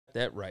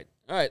That right.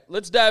 All right,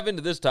 let's dive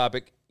into this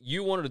topic.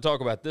 You wanted to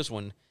talk about this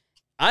one.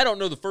 I don't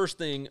know the first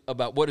thing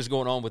about what is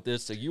going on with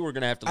this, so you were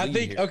going to have to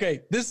lead here.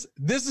 Okay, this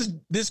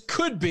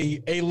could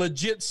be a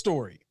legit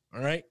story,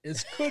 all right?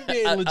 This could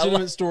be a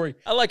legitimate story.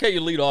 I like how you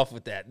lead off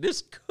with that.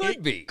 This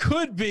could be.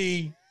 Could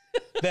be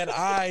that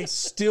I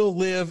still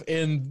live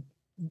in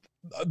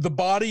the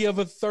body of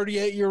a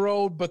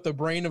 38-year-old, but the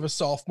brain of a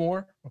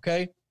sophomore,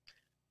 okay?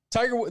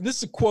 This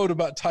is a quote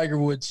about Tiger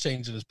Woods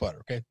changing his putter,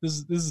 okay?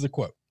 This is a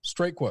quote,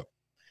 straight quote.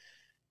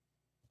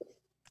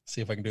 See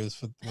if I can do this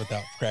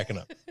without cracking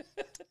up.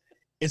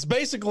 It's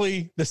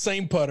basically the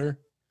same putter,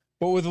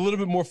 but with a little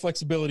bit more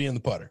flexibility in the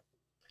putter.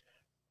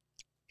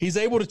 He's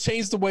able to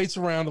change the weights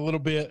around a little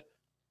bit,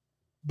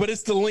 but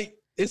it's the length.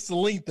 It's the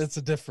length that's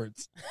the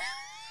difference.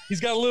 He's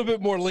got a little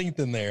bit more length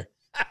in there,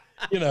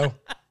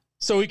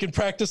 so he can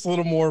practice a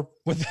little more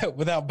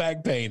without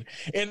back pain.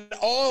 And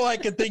all I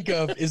could think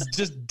of is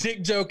just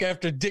dick joke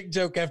after dick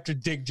joke after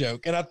dick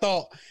joke. And I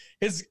thought,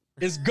 is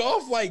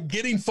golf like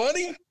getting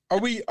funny? Are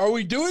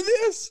we doing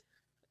this?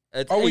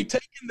 Are we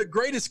taking the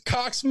greatest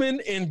coxman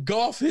in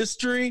golf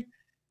history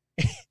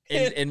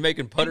and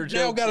making putter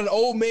jokes? Now got an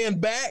old man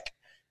back,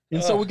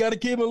 and so we got to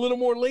give him a little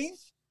more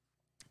length?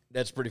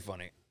 That's pretty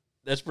funny.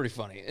 That's pretty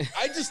funny.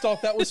 I just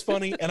thought that was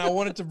funny, and I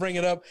wanted to bring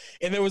it up.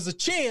 And there was a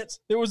chance,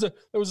 there was a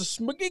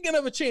smicking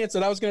of a chance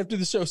that I was going to have to do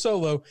the show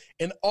solo,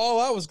 and all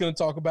I was going to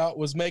talk about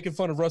was making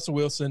fun of Russell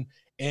Wilson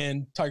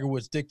and Tiger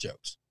Woods dick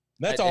jokes.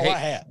 That's all I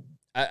had.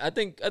 I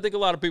think a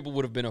lot of people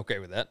would have been okay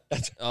with that.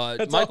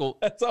 That's Michael,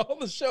 that's all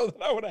the show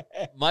that I would have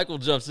had. Michael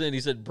jumps in.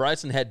 He said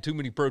Bryson had too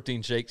many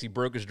protein shakes. He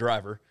broke his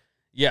driver.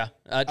 Yeah,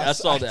 I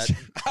saw that.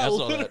 I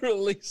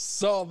literally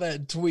saw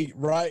that tweet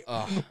right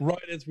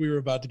as we were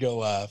about to go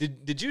live.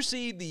 Did you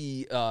see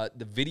the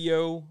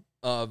video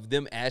of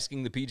them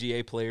asking the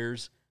PGA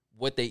players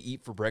what they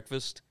eat for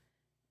breakfast?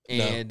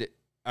 And no.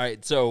 All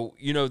right, so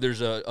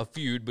there's a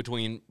feud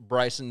between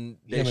Bryson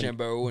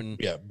DeChambeau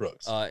and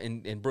Brooks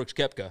and Brooks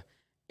Koepka.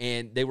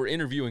 And they were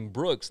interviewing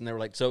Brooks, and they were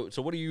like, so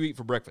what do you eat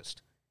for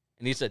breakfast?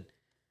 And he said,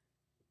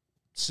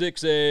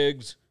 6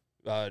 eggs,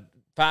 5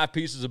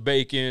 pieces of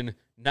bacon,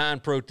 9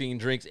 protein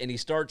drinks. And he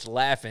starts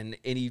laughing,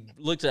 and he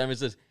looks at him and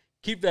says,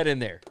 keep that in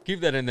there. Keep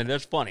that in there.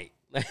 That's funny.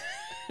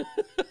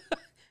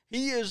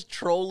 He is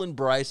trolling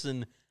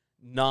Bryson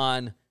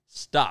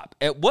nonstop.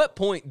 At what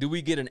point do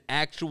we get an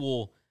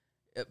actual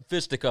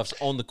fisticuffs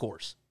on the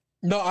course?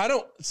 No, I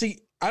don't. See,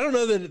 I don't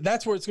know that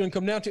that's where it's going to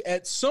come down to.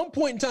 At some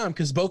point in time,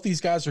 because both these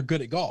guys are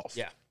good at golf.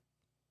 Yeah.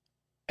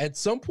 At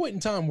some point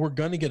in time, we're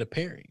going to get a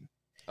pairing.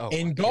 Oh,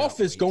 and golf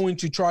is going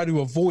to try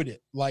to avoid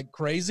it like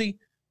crazy.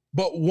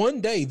 But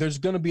one day, there's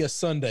going to be a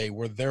Sunday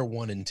where they're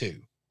 1 and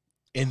 2,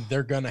 and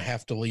they're going to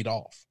have to lead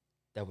off.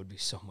 That would be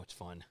so much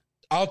fun.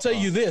 I'll tell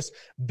you this.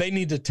 They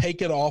need to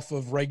take it off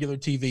of regular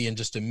TV and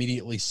just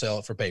immediately sell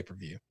it for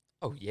pay-per-view.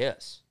 Oh,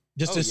 yes.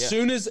 Just as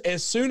soon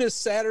as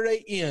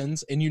Saturday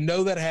ends, and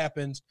that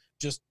happens,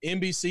 just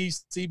NBC,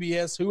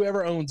 CBS,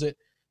 whoever owns it,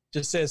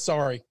 just says,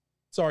 sorry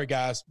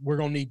guys, we're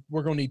gonna need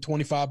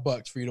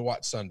 $25 for you to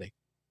watch Sunday.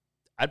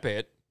 I'd pay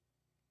it.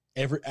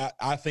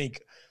 I think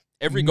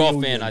every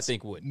golf fan I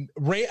think would.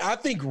 I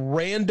think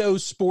rando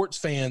sports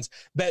fans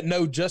that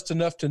know just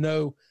enough to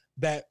know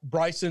that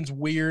Bryson's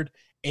weird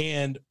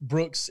and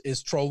Brooks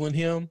is trolling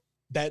him.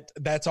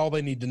 That's all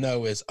they need to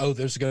know is,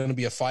 there's going to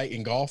be a fight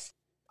in golf.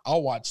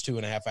 I'll watch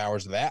 2.5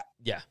 hours of that.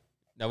 Yeah.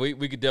 No, we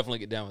could definitely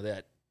get down with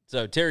that.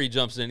 So Terry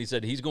jumps in. He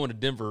said he's going to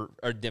Denver.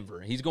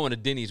 He's going to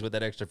Denny's with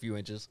that extra few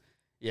inches.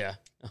 Yeah,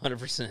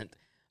 100%.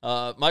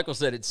 Michael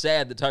said it's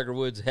sad that Tiger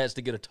Woods has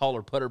to get a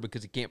taller putter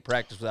because he can't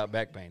practice without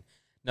back pain.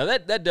 Now,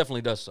 that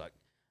definitely does suck.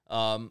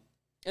 And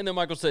then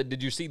Michael said,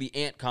 did you see the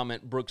ant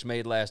comment Brooks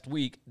made last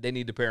week? They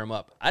need to pair him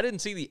up. I didn't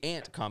see the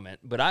ant comment,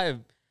 but I've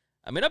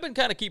been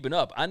kind of keeping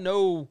up. I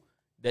know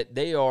that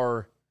they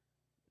are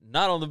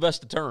not on the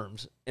best of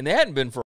terms, and they hadn't been for